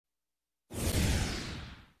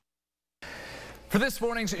For this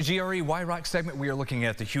morning's GRE Why ROC segment, we are looking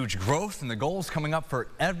at the huge growth and the goals coming up for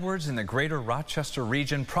Edwards in the greater Rochester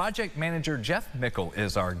region. Project Manager Jeff Mickle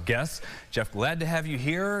is our guest. Jeff, glad to have you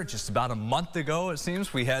here. Just about a month ago, it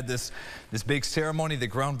seems, we had this big ceremony, the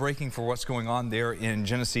groundbreaking for what's going on there in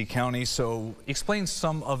Genesee County. So explain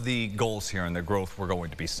some of the goals here and the growth we're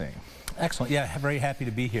going to be seeing. Excellent. Yeah, very happy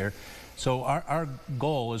to be here. So our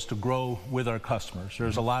goal is to grow with our customers.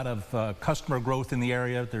 There's a lot of customer growth in the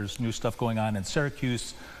area. There's new stuff going on in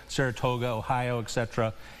Syracuse, Saratoga, Ohio,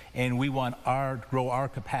 etc. And we want to grow our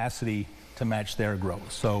capacity to match their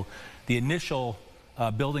growth. So the initial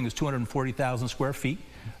building is 240,000 square feet,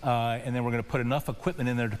 and then we're going to put enough equipment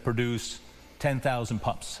in there to produce 10,000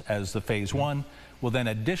 pumps as the phase one. We'll then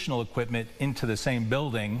additional equipment into the same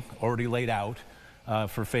building already laid out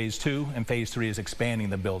for phase two, and phase three is expanding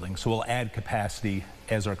the building. So we'll add capacity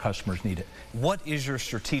as our customers need it. What is your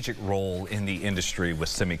strategic role in the industry with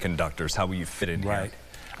semiconductors? How will you fit in here?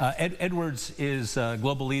 Edwards is a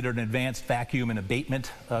global leader in advanced vacuum and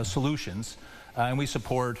abatement solutions, and we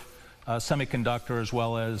support semiconductor as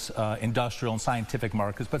well as industrial and scientific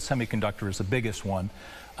markets, but semiconductor is the biggest one.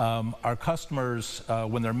 Our customers,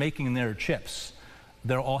 when they're making their chips,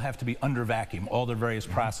 they all have to be under vacuum. All their various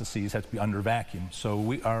processes have to be under vacuum.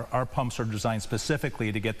 So our pumps are designed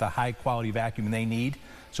specifically to get the high quality vacuum they need.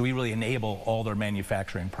 So we really enable all their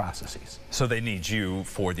manufacturing processes. So they need you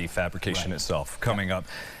for the fabrication itself coming up.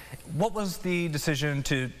 What was the decision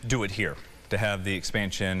to do it here, to have the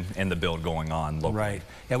expansion and the build going on locally? Right.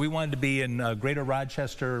 Yeah, we wanted to be in greater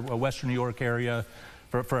Rochester, Western New York area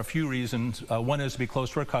for a few reasons. One is to be close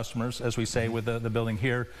to our customers, as we say with the building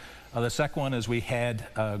here. The second one is we had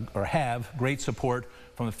or have great support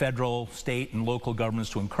from the federal, state, and local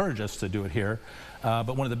governments to encourage us to do it here.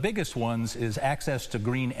 But one of the biggest ones is access to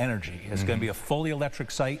green energy. It's going to be a fully electric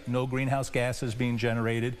site, no greenhouse gases being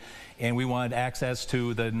generated, and we wanted access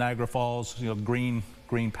to the Niagara Falls, green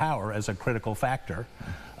power as a critical factor.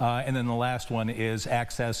 And then the last one is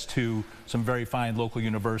access to some very fine local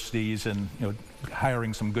universities and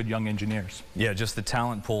hiring some good young engineers. Yeah, just the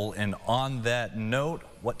talent pool. And on that note,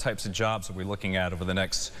 what types of jobs are we looking at over the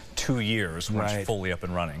next 2 years once it's fully up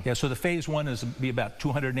and running? Yeah, so the phase one is be about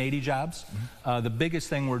 280 jobs. The biggest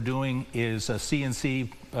thing we're doing is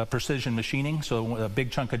CNC precision machining. So a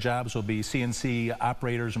big chunk of jobs will be CNC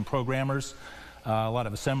operators and programmers. A lot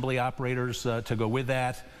of assembly operators to go with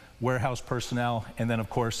that, warehouse personnel, and then of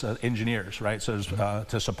course engineers, right? So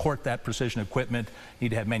to support that precision equipment, you need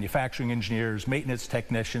to have manufacturing engineers, maintenance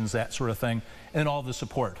technicians, that sort of thing, and all the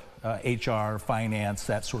support, HR, finance,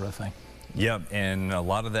 that sort of thing. Yeah, and a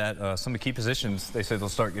lot of that, some of the key positions, they say they'll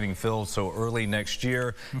start getting filled so early next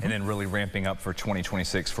year, and then really ramping up for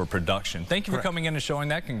 2026 for production. Thank you for coming in and showing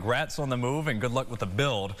that. Congrats on the move, and good luck with the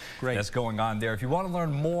build that's going on there. If you want to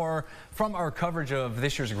learn more from our coverage of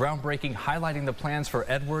this year's groundbreaking, highlighting the plans for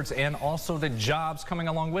Edwards and also the jobs coming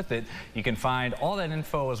along with it, you can find all that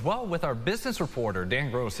info as well with our business reporter,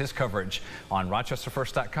 Dan Gross, his coverage on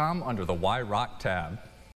RochesterFirst.com under the Why ROC tab.